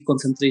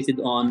concentrated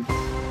on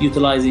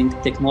utilizing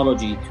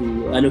technology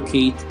to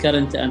allocate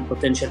current and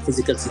potential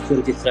physical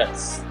security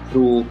threats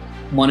through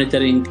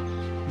monitoring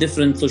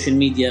different social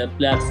media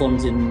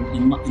platforms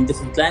in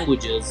different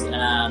languages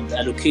and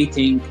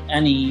allocating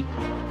any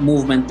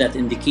movement that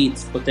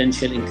indicates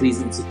potential increase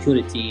in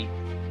security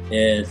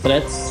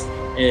threats.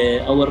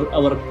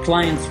 Our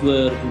clients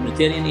were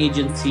humanitarian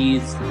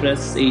agencies,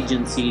 press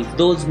agencies,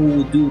 those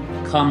who do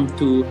come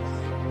to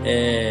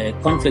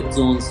conflict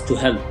zones to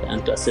help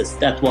and to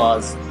assist. That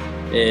was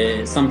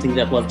something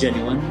that was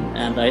genuine,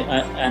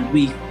 and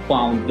we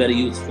found very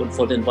useful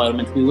for the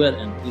environment we were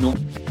in.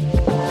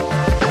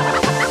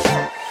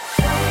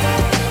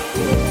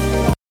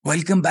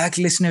 Welcome back,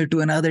 listener,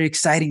 to another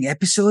exciting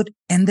episode.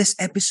 In this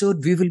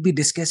episode, we will be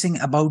discussing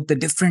about the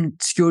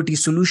different security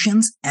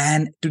solutions.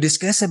 And to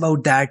discuss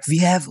about that, we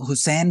have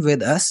Hussein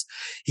with us.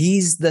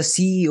 He's the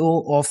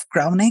CEO of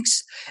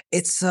Crownox.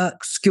 It's a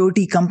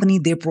security company.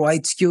 They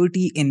provide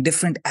security in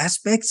different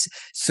aspects.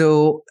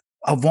 So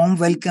a warm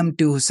welcome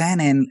to Hussein,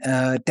 and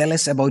tell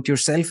us about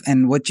yourself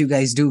and what you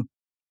guys do.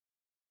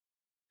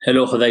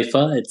 Hello,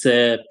 Hudhaifa. It's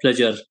a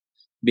pleasure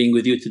being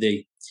with you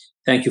today.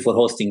 Thank you for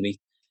hosting me.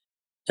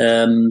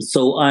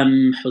 So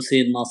I'm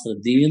Hussein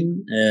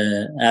Nasruddin.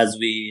 As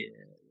we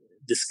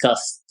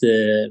discussed,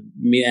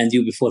 me and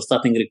you before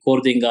starting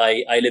recording,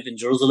 I live in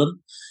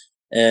Jerusalem,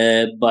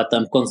 but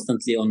I'm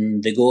constantly on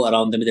the go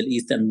around the Middle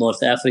East and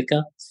North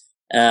Africa,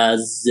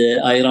 as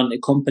I run a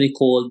company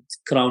called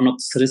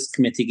Crownox Risk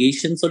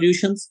Mitigation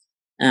Solutions.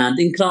 And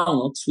in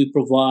Crownox, we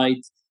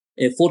provide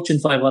Fortune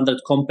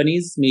 500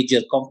 companies,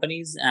 major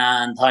companies,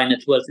 and high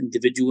net worth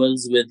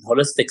individuals with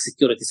holistic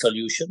security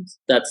solutions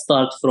that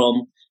start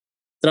from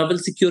travel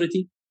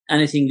security,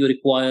 anything you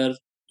require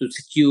to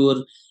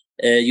secure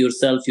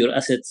yourself, your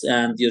assets,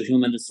 and your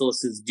human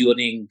resources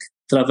during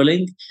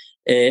traveling,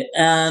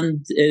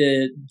 and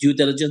due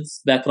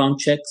diligence, background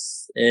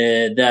checks.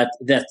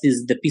 That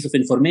is the piece of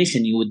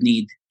information you would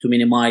need to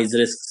minimize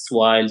risks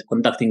while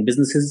conducting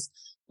businesses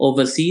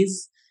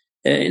overseas.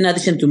 In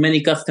addition to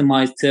many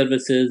customized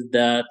services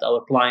that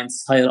our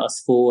clients hire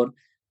us for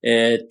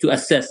to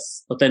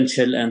assess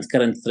potential and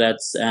current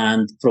threats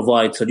and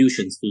provide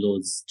solutions to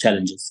those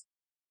challenges.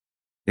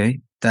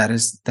 Okay, that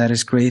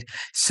is great.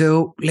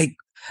 So,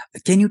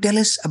 can you tell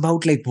us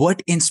about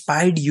what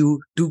inspired you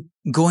to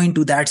go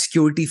into that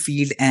security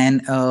field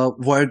and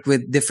work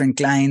with different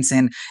clients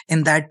and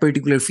in that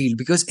particular field?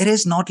 Because it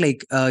is not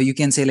you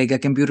can say a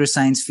computer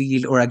science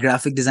field or a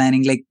graphic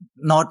designing,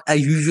 not a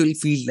usual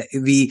field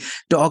we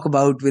talk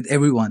about with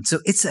everyone.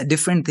 So it's a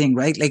different thing,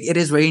 right? It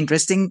is very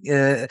interesting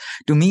to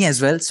me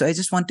as well. So I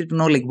just wanted to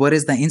know what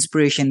is the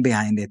inspiration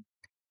behind it?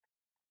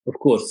 Of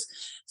course.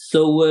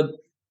 So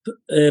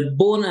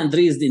born and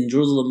raised in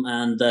Jerusalem,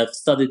 and I've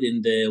studied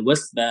in the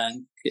West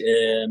Bank.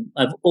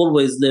 I've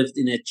always lived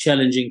in a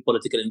challenging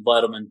political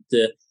environment.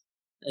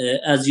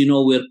 As you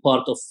know, we're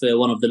part of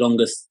one of the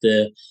longest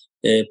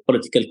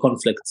political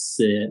conflicts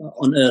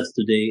on earth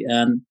today.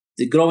 And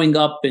growing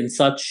up in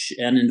such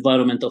an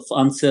environment of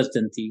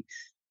uncertainty,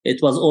 it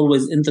was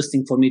always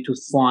interesting for me to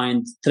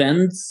find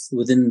trends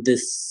within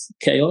this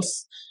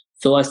chaos.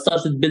 So I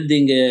started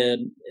building a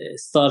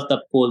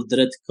startup called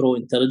Red Crow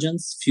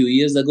Intelligence a few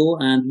years ago,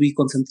 and we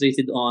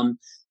concentrated on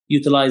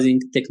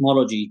utilizing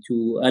technology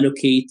to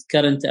allocate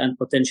current and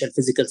potential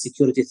physical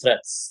security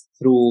threats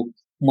through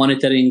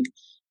monitoring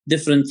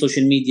different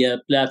social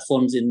media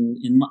platforms in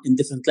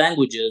different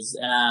languages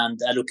and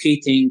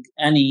allocating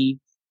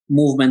any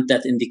movement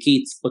that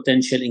indicates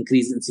potential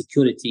increase in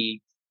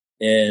security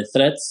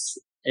threats.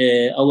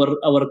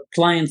 Our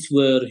clients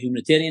were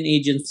humanitarian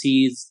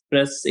agencies,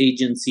 press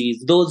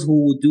agencies, those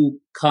who do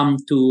come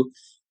to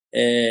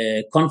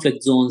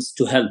conflict zones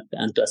to help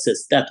and to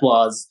assist. That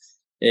was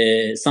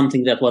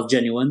something that was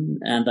genuine,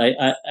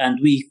 and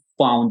we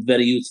found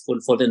very useful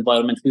for the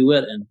environment we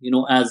were in.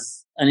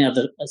 As any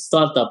other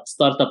startups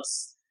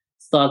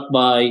start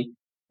by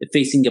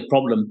facing a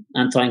problem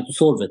and trying to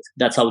solve it.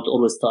 That's how it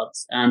always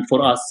starts. And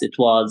for us, it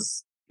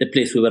was the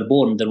place we were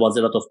born. There was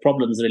a lot of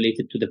problems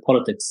related to the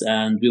politics,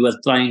 and we were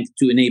trying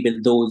to enable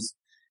those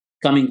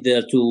coming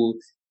there to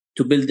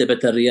build a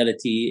better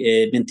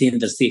reality, maintain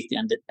their safety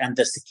and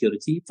their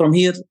security. From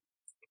here,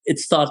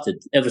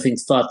 everything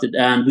started,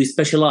 and we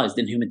specialized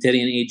in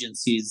humanitarian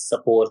agencies,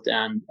 support,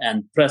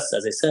 and press,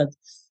 as I said.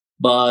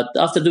 But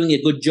after doing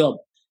a good job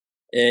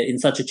in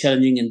such a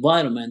challenging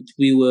environment,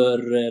 we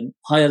were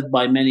hired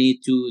by many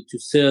to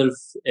serve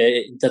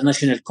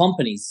international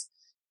companies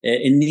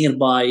in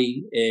nearby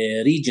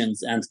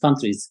regions and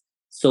countries.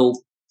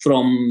 So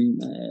from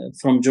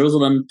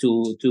Jerusalem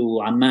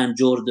to Amman,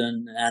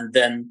 Jordan, and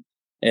then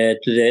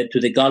to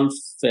the Gulf,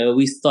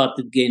 we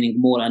started gaining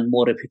more and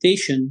more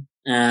reputation,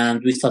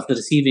 and we started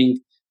receiving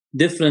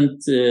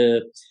different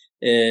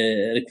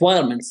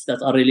requirements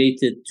that are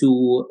related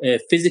to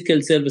physical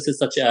services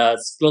such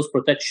as close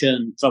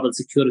protection, travel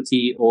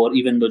security, or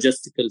even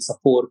logistical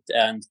support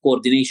and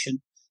coordination.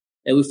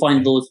 We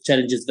find those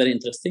challenges very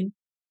interesting.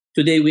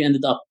 Today, we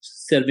ended up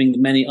serving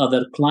many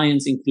other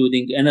clients,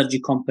 including energy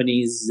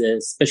companies,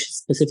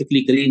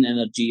 specifically green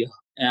energy,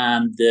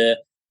 and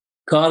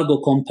cargo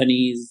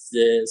companies,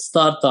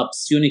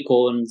 startups,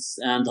 unicorns,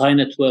 and high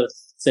net worth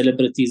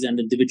celebrities and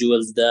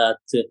individuals that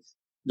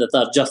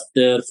are just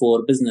there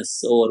for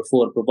business or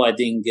for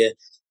providing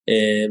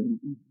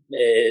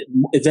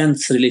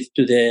events related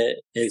to the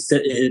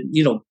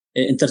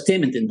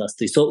entertainment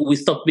industry. So we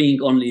stopped being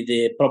only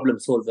the problem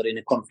solver in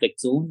a conflict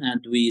zone,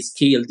 and we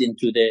scaled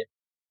into the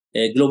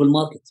global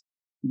market.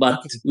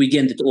 But we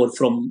gained it all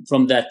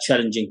from that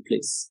challenging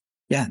place.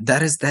 Yeah,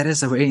 that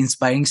is a very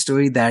inspiring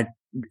story, that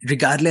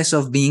regardless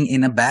of being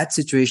in a bad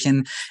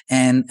situation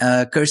and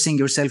cursing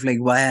yourself like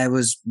why I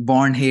was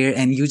born here,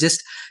 and you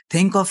just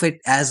think of it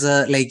as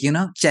a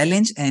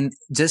challenge and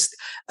just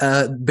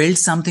build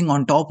something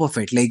on top of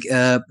it. Like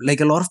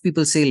a lot of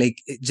people say, like,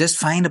 just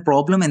find a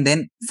problem and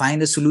then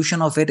find a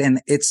solution of it,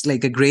 and it's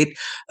like a great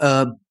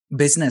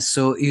business.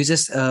 So you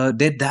just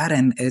did that,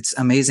 and it's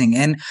amazing.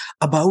 And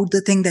about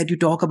the thing that you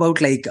talk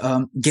about, like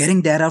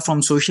getting data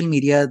from social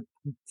media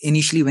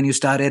initially when you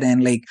started,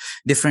 and like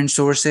different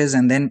sources,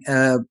 and then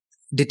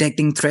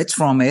detecting threats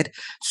from it.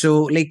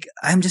 So like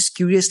I'm just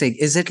curious, like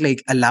is it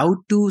like allowed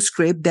to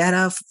scrape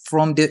data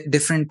from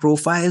different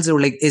profiles,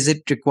 or like is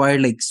it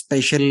required like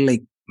special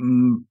like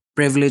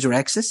privilege or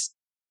access?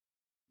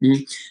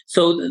 Mm-hmm.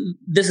 So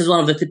this is one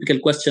of the typical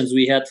questions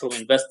we had from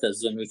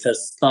investors when we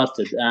first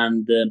started,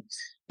 and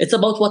it's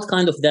about what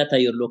kind of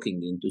data you're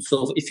looking into.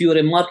 So if you're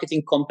a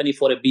marketing company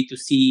for a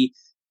B2C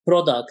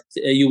product,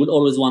 you will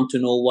always want to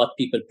know what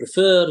people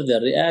prefer,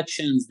 their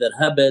reactions, their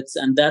habits,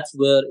 and that's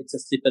where it's a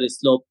slippery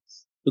slope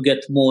to get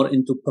more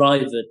into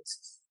private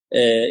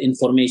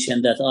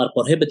information that are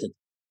prohibited.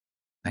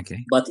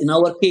 Okay. But in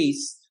our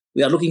case,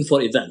 we are looking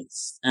for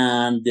events,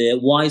 and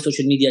why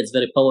social media is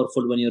very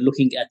powerful when you're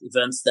looking at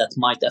events that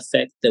might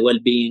affect the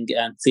well-being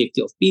and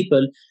safety of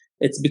people.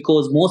 It's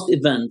because most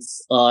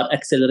events are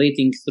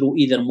accelerating through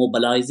either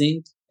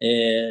mobilizing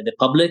the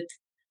public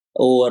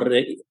or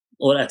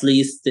at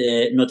least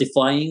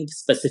notifying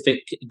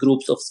specific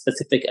groups of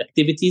specific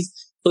activities.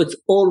 So it's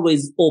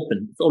always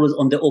open. It's always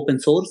on the open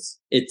source.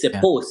 It's a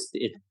post.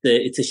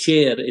 It's a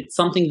share. It's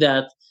something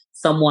that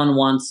someone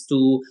wants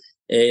to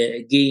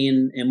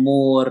gain a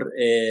more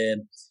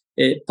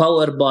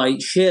power by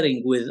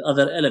sharing with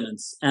other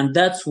elements. And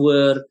that's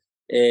where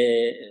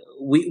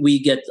we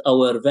get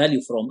our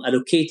value from,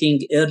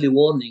 allocating early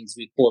warnings.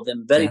 We call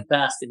them very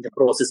fast in the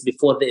process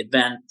before the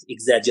event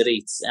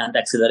exaggerates and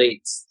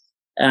accelerates.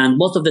 And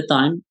most of the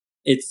time,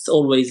 it's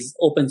always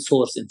open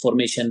source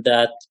information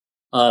that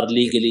are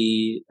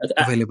legally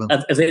available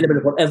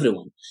for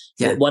everyone.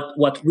 Yeah.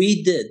 What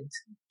we did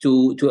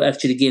to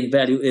actually gain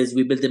value is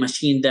we built a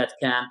machine that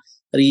can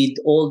read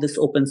all this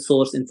open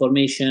source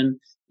information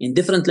in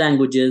different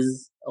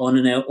languages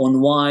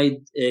on wide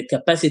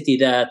capacity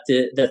that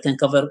can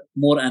cover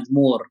more and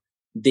more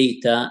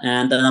data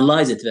and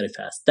analyze it very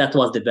fast. That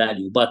was the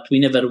value, but we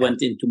never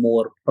went into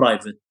more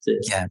private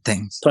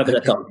private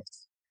accounts.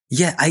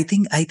 Yeah, I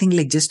think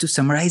like just to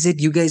summarize it,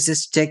 you guys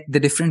just check the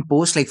different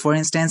posts. Like for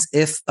instance,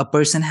 if a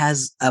person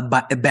has a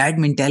bad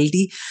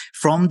mentality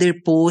from their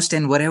post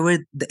and whatever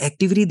the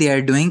activity they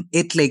are doing,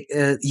 it like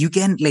you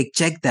can like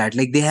check that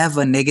like they have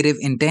a negative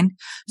intent.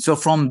 So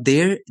from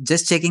there,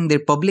 just checking their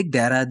public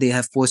data, they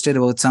have posted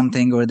about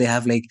something, or they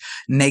have like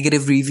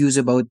negative reviews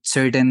about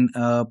certain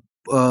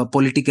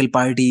political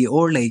party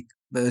or like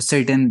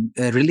certain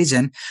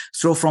religion.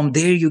 So from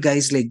there, you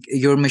guys like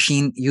your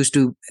machine used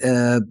to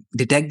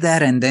detect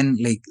that, and then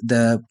like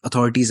the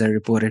authorities are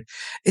reported.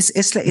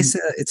 It's like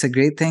it's a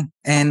great thing.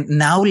 And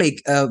now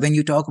like when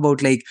you talk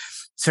about like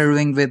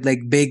serving with like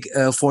big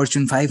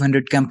Fortune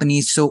 500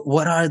 companies, so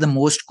what are the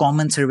most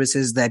common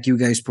services that you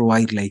guys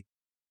provide? Like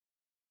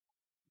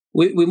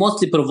we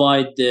mostly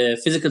provide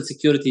physical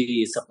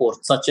security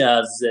support, such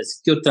as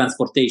secure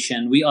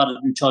transportation. We are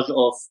in charge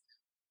of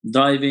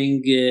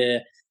driving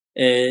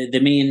the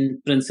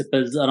main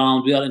principles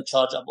around. We are in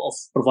charge of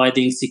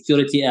providing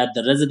security at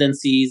the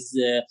residencies,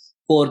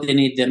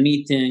 coordinate their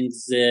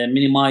meetings,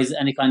 minimize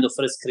any kind of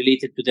risk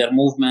related to their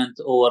movement,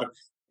 or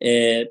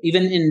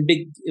even in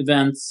big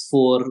events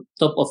for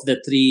top of the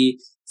three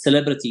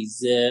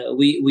celebrities,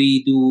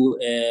 we do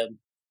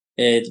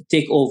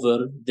take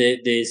over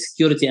the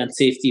security and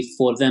safety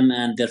for them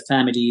and their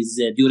families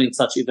during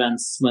such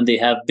events when they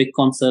have big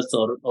concerts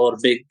or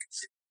big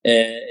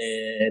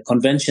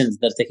conventions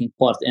they're taking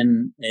part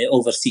in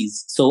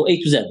overseas. So A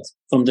to Z,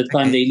 from the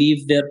time they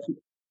leave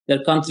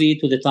their country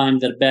to the time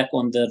they're back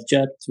on their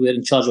jet, we're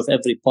in charge of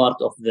every part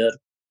of their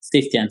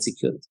safety and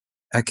security.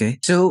 Okay.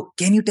 So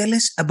can you tell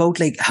us about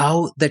like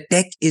how the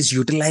tech is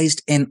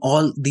utilized in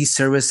all these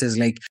services?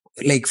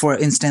 Like for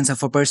instance,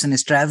 if a person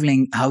is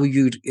traveling, how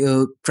you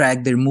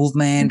track their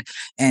movement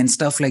and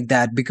stuff like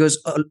that, because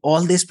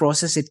all this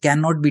process, it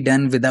cannot be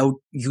done without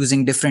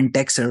using different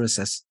tech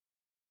services.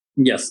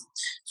 Yes.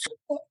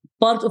 So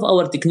part of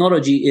our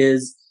technology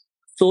is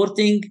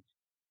sorting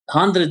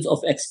hundreds of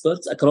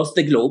experts across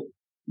the globe.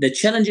 The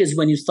challenge is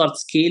when you start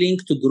scaling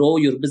to grow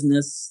your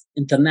business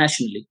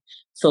internationally.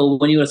 So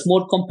when you're a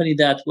small company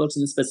that works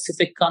in a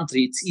specific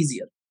country, it's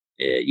easier.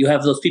 You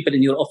have those people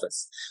in your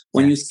office.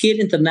 When you scale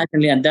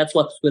internationally, and that's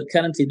what we're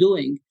currently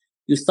doing,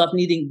 you start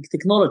needing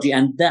technology.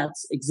 And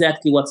that's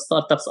exactly what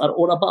startups are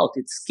all about.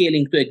 It's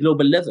scaling to a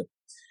global level.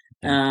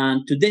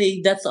 And today,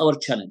 that's our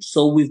challenge.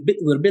 So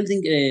we're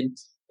building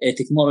a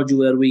technology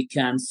where we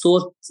can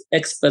sort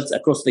experts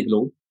across the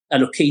globe,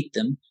 allocate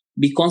them,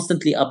 be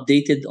constantly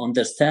updated on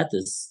their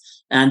status,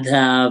 and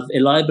have a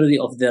library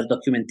of their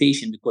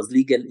documentation, because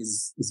legal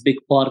is big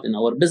part in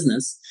our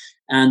business.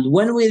 And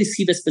when we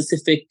receive a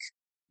specific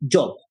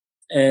job,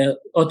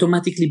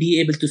 automatically be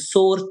able to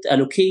sort,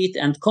 allocate,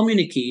 and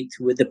communicate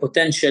with the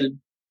potential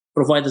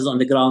providers on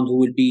the ground who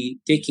will be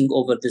taking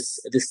over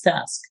this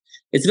task.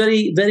 It's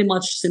very, very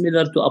much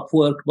similar to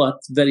Upwork, but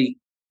very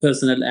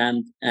personal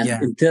and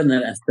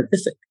internal and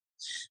specific.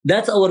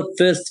 That's our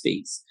first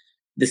phase.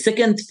 The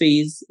second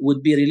phase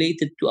would be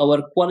related to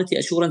our quality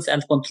assurance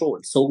and control.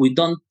 So we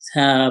don't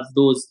have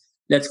those,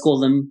 let's call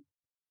them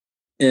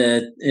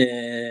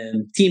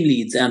team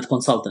leads and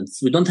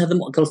consultants. We don't have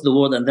them across the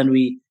world and then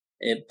we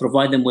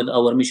provide them with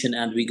our mission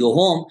and we go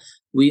home.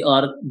 We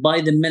are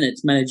by the minute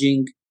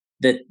managing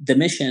the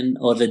mission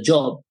or the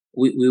job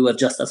we were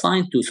just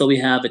assigned to. So we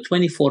have a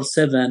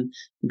 24/7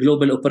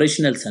 global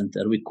operational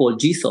center we call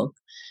GSOC,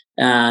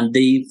 and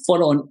they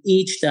follow on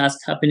each task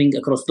happening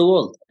across the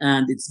world.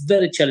 And it's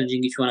very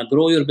challenging if you want to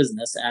grow your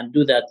business and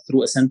do that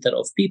through a center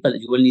of people.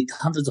 You will need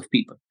hundreds of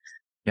people.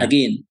 Yeah.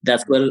 Again,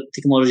 that's where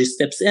technology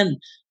steps in.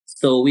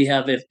 So we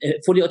have a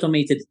fully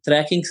automated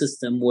tracking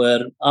system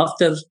where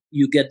after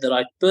you get the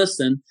right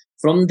person,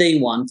 from day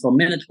one, from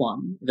minute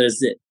one,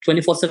 there's a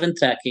 24/7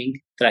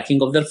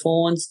 tracking of their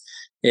phones,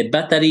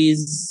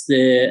 batteries,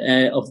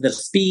 of their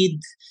speed.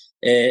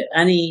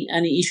 Any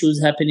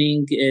issues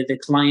happening, the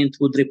client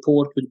would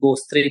go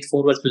straight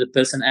forward to the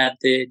person at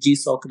the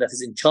GSOC that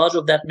is in charge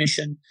of that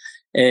mission.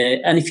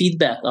 Any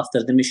feedback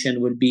after the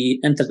mission will be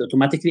entered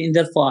automatically in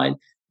their file.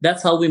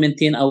 That's how we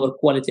maintain our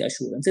quality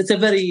assurance. It's a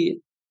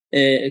very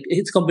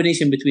it's a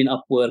combination between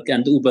Upwork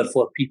and Uber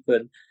for people,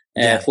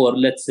 for,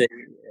 let's say,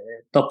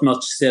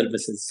 top-notch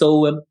services.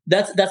 So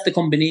that's the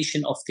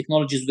combination of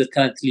technologies we're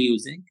currently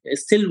using.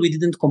 Still, we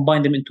didn't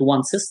combine them into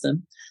one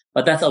system,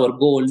 but that's our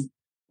goal,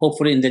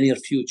 hopefully in the near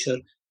future,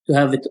 to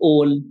have it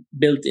all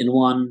built in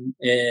one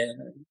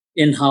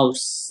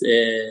in-house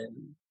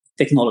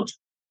technology.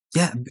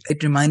 Yeah,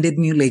 it reminded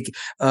me, like,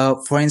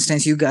 for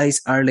instance, you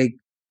guys are like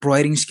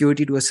providing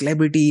security to a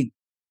celebrity.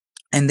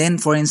 And then,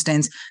 for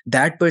instance,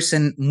 that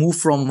person moved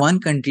from one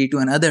country to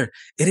another.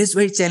 It is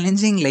very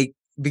challenging, like,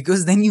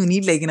 because then you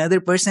need like another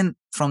person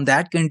from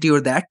that country,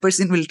 or that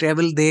person will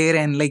travel there.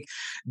 And like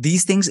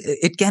these things,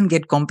 it can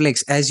get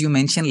complex. As you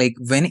mentioned, like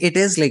when it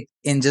is like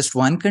in just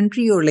one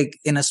country or like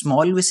in a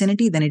small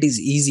vicinity, then it is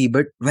easy.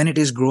 But when it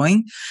is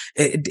growing,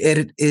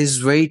 it is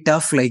very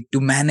tough, like to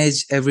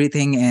manage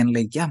everything. And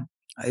like,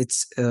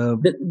 it's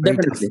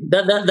definitely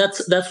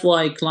that's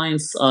why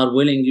clients are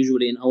willing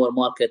usually in our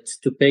market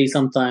to pay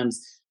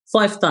sometimes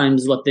 5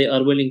 times what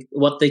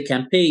they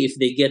can pay if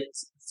they get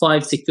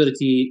 5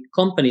 security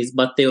companies,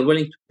 but they are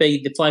willing to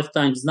pay the 5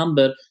 times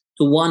number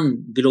to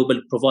one global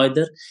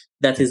provider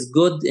that is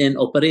good in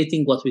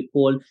operating what we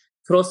call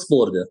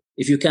cross-border.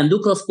 If you can do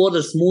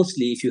cross-border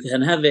smoothly, if you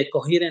can have a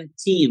coherent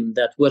team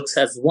that works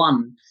as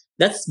one,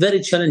 that's very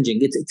challenging.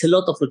 It's a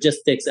lot of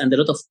logistics and a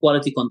lot of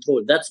quality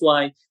control. That's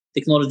why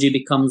technology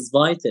becomes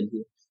vital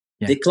here.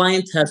 Yeah. The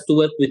client has to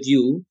work with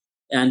you,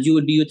 and you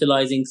will be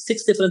utilizing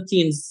 6 different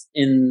teams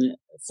in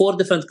 4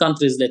 different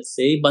countries, let's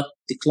say, but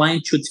the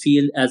client should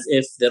feel as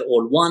if they're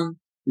all one,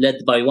 led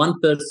by one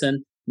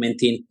person,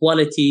 maintain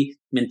quality,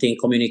 maintain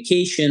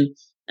communication,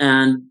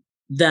 and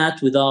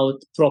that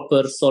without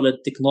proper solid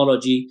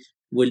technology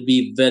will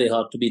be very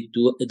hard to be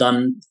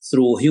done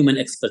through human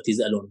expertise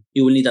alone.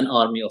 You will need an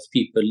army of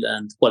people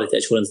and quality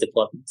assurance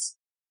departments.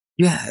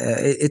 Yeah,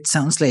 it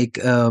sounds like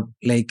a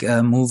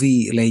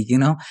movie, like, you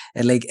know,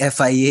 like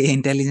FIA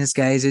intelligence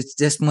guys. It's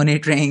just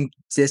monitoring,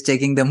 just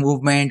checking the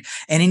movement.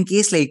 And in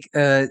case like,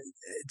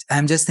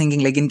 I'm just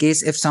thinking like in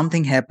case if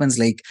something happens,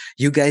 like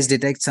you guys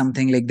detect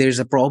something, like there's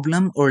a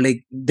problem or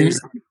like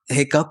there's a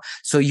hiccup.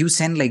 So you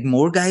send like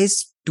more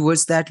guys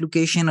towards that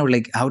location, or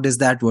like how does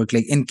that work?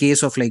 Like in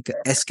case of like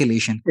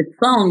escalation?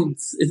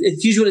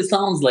 It usually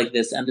sounds like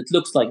this and it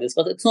looks like this,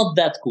 but it's not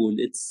that cool.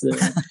 It's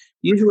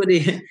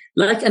usually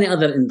like any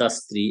other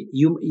industry.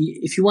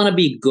 If you want to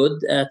be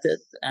good at it,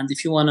 and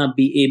if you want to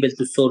be able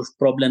to solve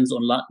problems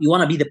you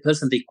want to be the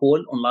person they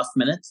call on last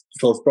minute to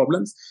solve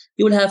problems,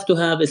 you will have to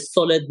have a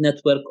solid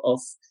network of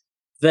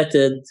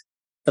vetted,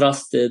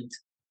 trusted,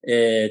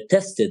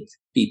 tested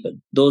people.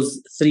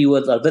 Those 3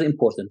 words are very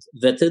important.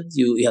 Vetted,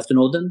 you have to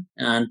know them,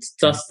 and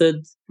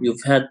trusted,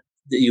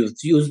 you've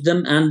used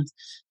them, and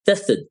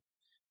tested.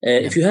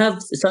 If you have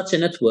such a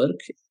network,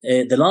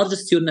 the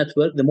largest your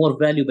network, the more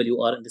valuable you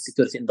are in the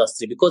security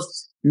industry,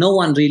 because no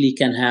one really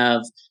can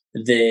have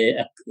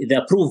the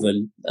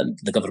approval,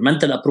 the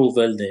governmental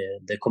approval,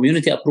 the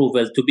community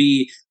approval to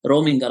be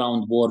roaming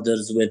around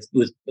borders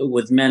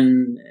with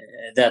men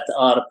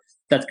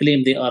that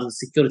claim they are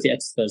security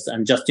experts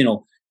and just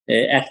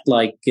act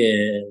like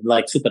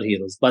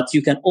superheroes. But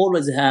you can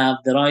always have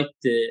the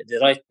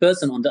right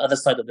person on the other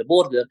side of the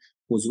border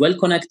who's well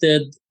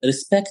connected,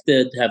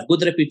 respected, have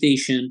good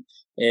reputation,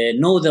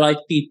 know the right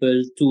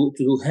people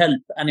to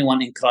help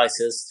anyone in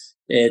crisis,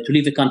 to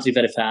leave the country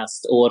very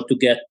fast, or to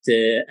get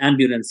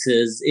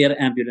ambulances, air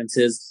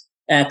ambulances,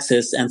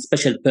 access and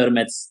special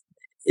permits.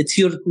 It's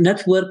your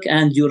network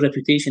and your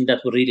reputation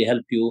that will really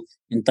help you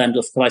in times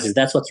of crisis.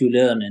 That's what you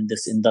learn in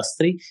this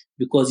industry,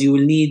 because you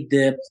will need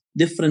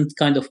different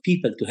kind of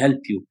people to help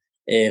you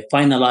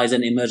finalize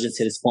an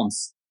emergency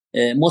response.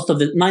 Most of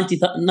the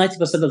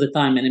 90% of the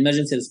time, an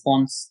emergency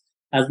response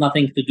has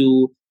nothing to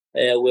do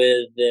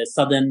with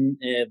sudden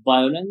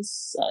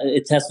violence.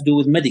 It has to do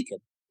with medical.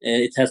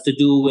 It has to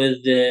do with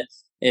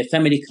a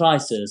family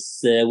crisis,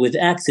 with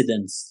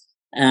accidents,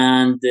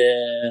 and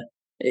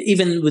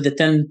even with the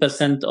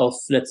 10% of,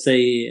 let's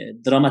say,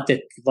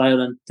 dramatic,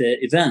 violent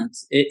event.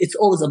 It's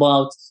always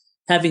about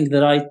having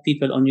the right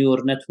people on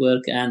your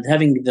network and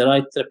having the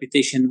right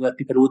reputation where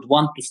people would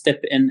want to step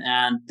in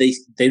and they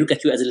look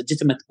at you as a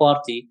legitimate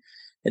party.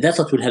 That's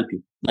what will help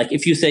you. Like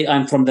if you say,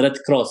 I'm from the Red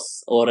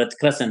Cross or Red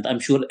Crescent,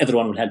 I'm sure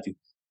everyone will help you.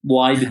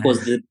 Why?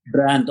 Because the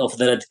brand of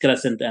the Red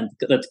Crescent and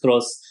Red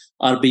Cross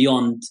are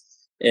beyond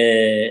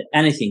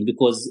anything,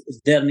 because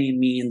their name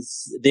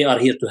means they are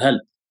here to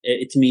help.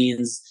 It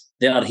means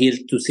they are here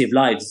to save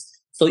lives.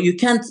 So you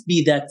can't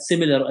be that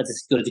similar as a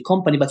security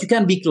company, but you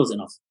can be close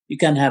enough. You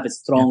can have a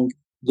strong,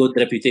 good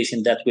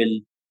reputation that will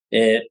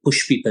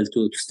push people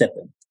to step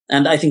in.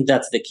 And I think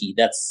that's the key.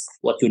 That's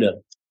what you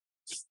learn.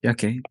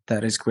 Okay,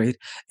 that is great.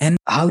 And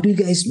how do you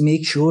guys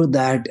make sure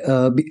that,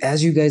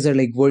 as you guys are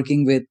like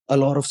working with a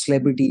lot of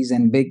celebrities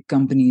and big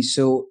companies,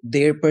 so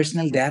their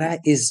personal data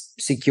is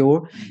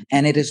secure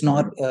and it is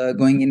not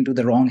going into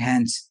the wrong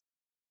hands?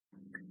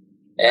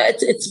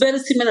 It's very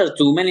similar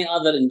to many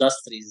other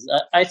industries.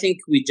 I think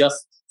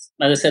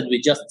as I said,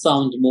 we just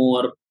sound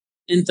more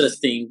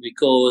interesting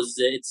because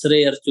it's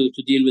rare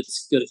to deal with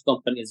security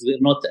companies. We're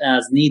not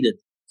as needed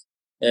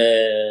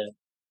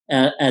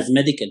as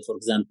medical, for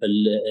example,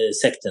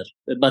 sector.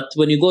 But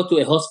when you go to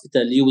a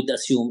hospital, you would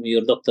assume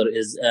your doctor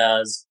is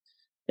as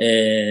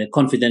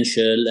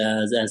confidential,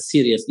 as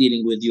serious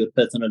dealing with your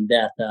personal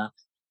data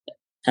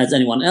as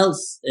anyone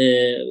else.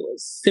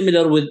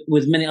 Similar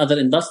with many other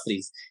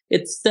industries.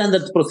 It's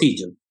standard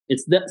procedure.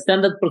 It's the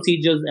standard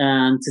procedures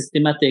and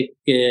systematic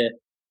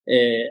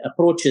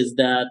approaches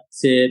that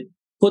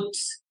put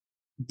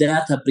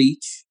data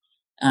breach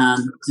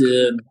and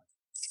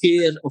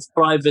share of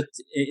private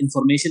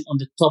information on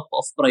the top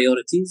of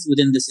priorities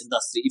within this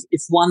industry.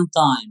 If one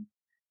time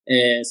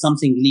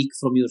something leaks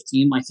from your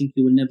team, I think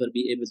you will never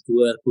be able to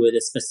work with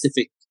a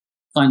specific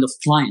kind of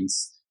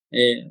clients.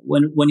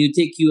 When you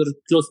take your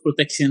close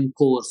protection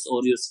course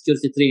or your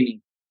security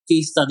training,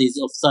 case studies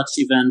of such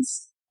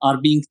events are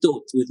being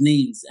taught with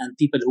names and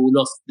people who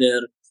lost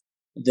their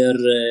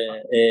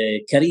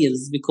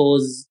careers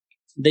because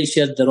they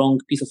shared the wrong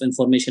piece of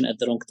information at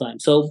the wrong time.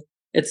 So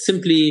it's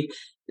simply,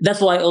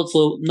 that's why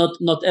also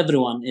not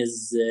everyone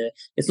is,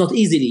 it's not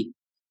easily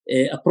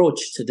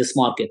approached this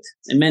market.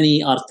 And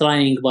many are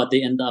trying, but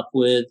they end up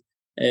with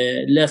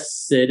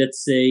less,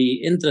 let's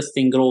say,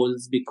 interesting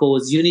roles,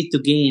 because you need to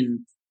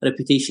gain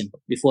reputation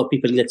before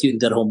people let you in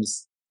their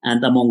homes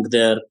and among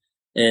their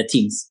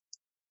teams.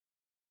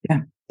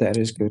 Yeah, that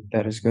is good.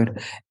 That is good.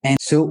 And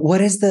so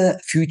what is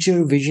the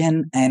future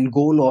vision and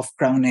goal of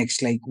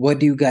Crownox? Like, what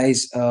do you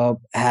guys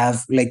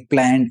have like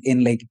planned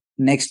in like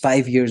next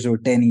 5 years or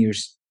 10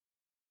 years?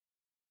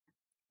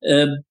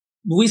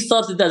 We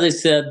started, as I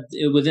said,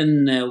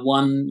 within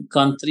one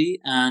country,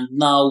 and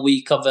now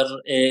we cover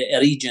a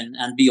region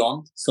and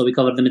beyond. So we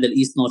cover the Middle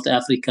East, North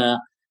Africa,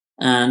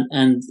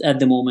 and at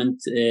the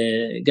moment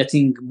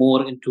getting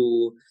more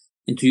into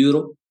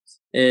Europe.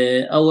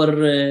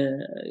 Our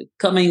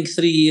coming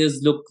 3 years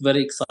look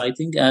very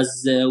exciting,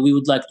 as we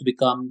would like to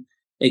become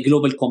a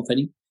global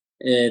company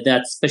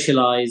that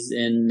specialize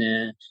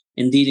in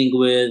dealing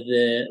with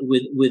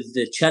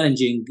the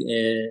challenging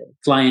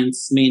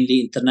clients,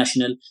 mainly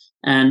international,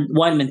 and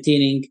while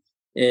maintaining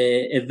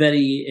a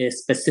very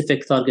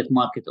specific target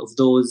market of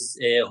those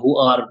who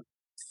are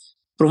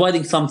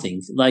providing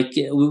something. Like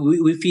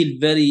we feel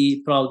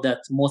very proud that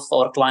most of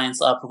our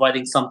clients are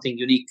providing something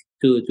unique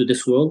to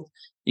this world,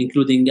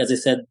 including, as I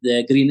said,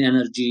 the green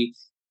energy,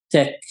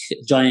 tech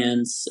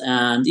giants,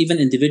 and even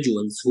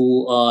individuals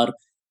who are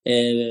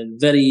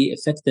very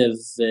effective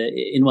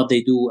in what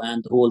they do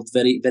and hold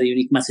very, very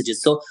unique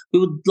messages. So we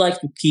would like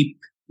to keep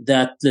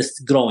that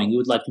list growing. We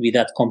would like to be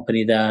that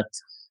company that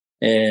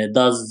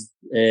does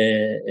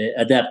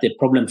adapt a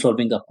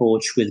problem-solving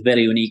approach with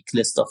very unique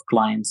list of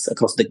clients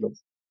across the globe.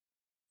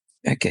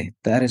 Okay,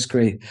 that is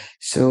great.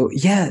 So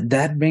yeah,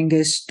 that brings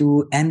us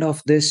to end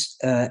of this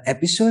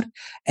episode,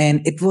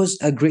 and it was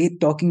a great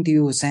talking to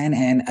you, Hussein.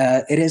 And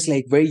it is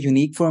like very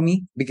unique for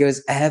me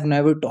because I have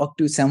never talked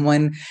to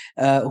someone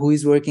who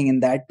is working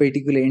in that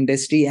particular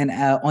industry. And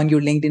on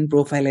your LinkedIn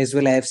profile as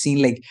well, I have seen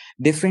like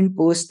different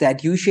posts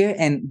that you share,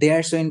 and they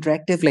are so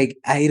interactive. Like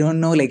I don't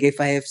know, like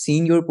if I have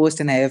seen your post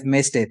and I have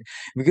missed it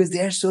because they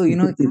are so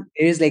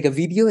there's like a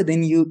video,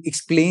 then you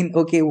explain,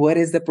 okay, what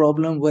is the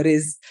problem,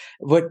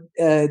 what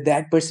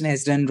that person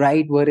has done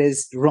right, what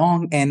is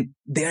wrong, and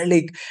they're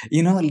like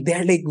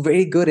they're like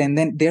very good, and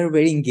then they're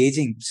very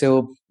engaging.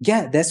 So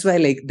yeah, that's why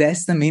like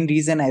that's the main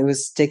reason I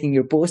was checking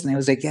your post, and I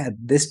was like, yeah,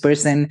 this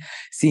person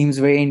seems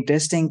very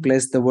interesting,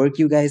 plus the work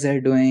you guys are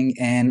doing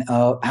and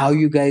how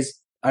you guys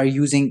are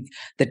using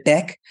the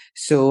tech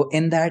so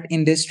in that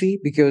industry,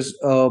 because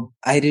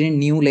I didn't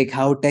knew like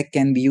how tech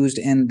can be used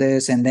in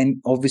this, and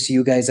then obviously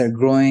you guys are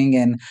growing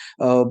and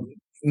uh,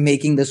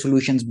 making the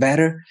solutions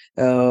better.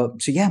 So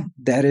yeah,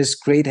 that is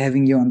great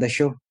having you on the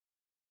show.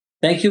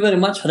 Thank you very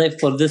much, Haref,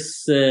 for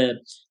this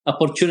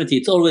opportunity.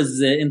 It's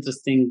always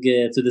interesting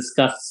to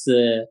discuss,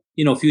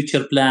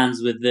 future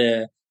plans with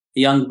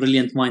young,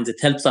 brilliant minds. It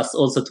helps us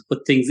also to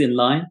put things in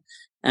line,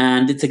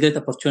 and it's a great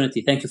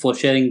opportunity. Thank you for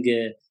sharing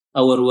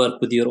our work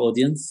with your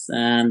audience,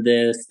 and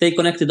stay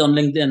connected on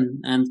LinkedIn.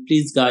 And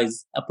please,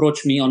 guys,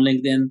 approach me on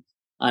LinkedIn.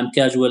 I'm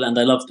casual, and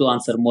I love to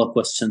answer more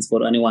questions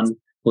for anyone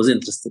who's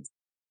interested.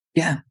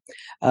 Yeah,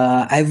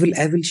 I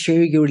will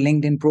share your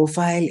LinkedIn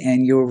profile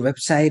and your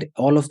website,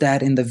 all of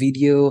that in the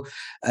video.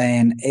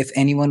 And if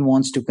anyone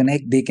wants to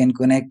connect, they can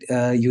connect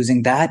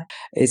using that.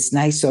 It's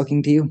nice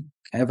talking to you.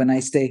 Have a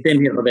nice day.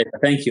 Same here, Rebecca.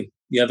 Thank you.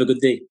 You have a good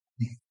day.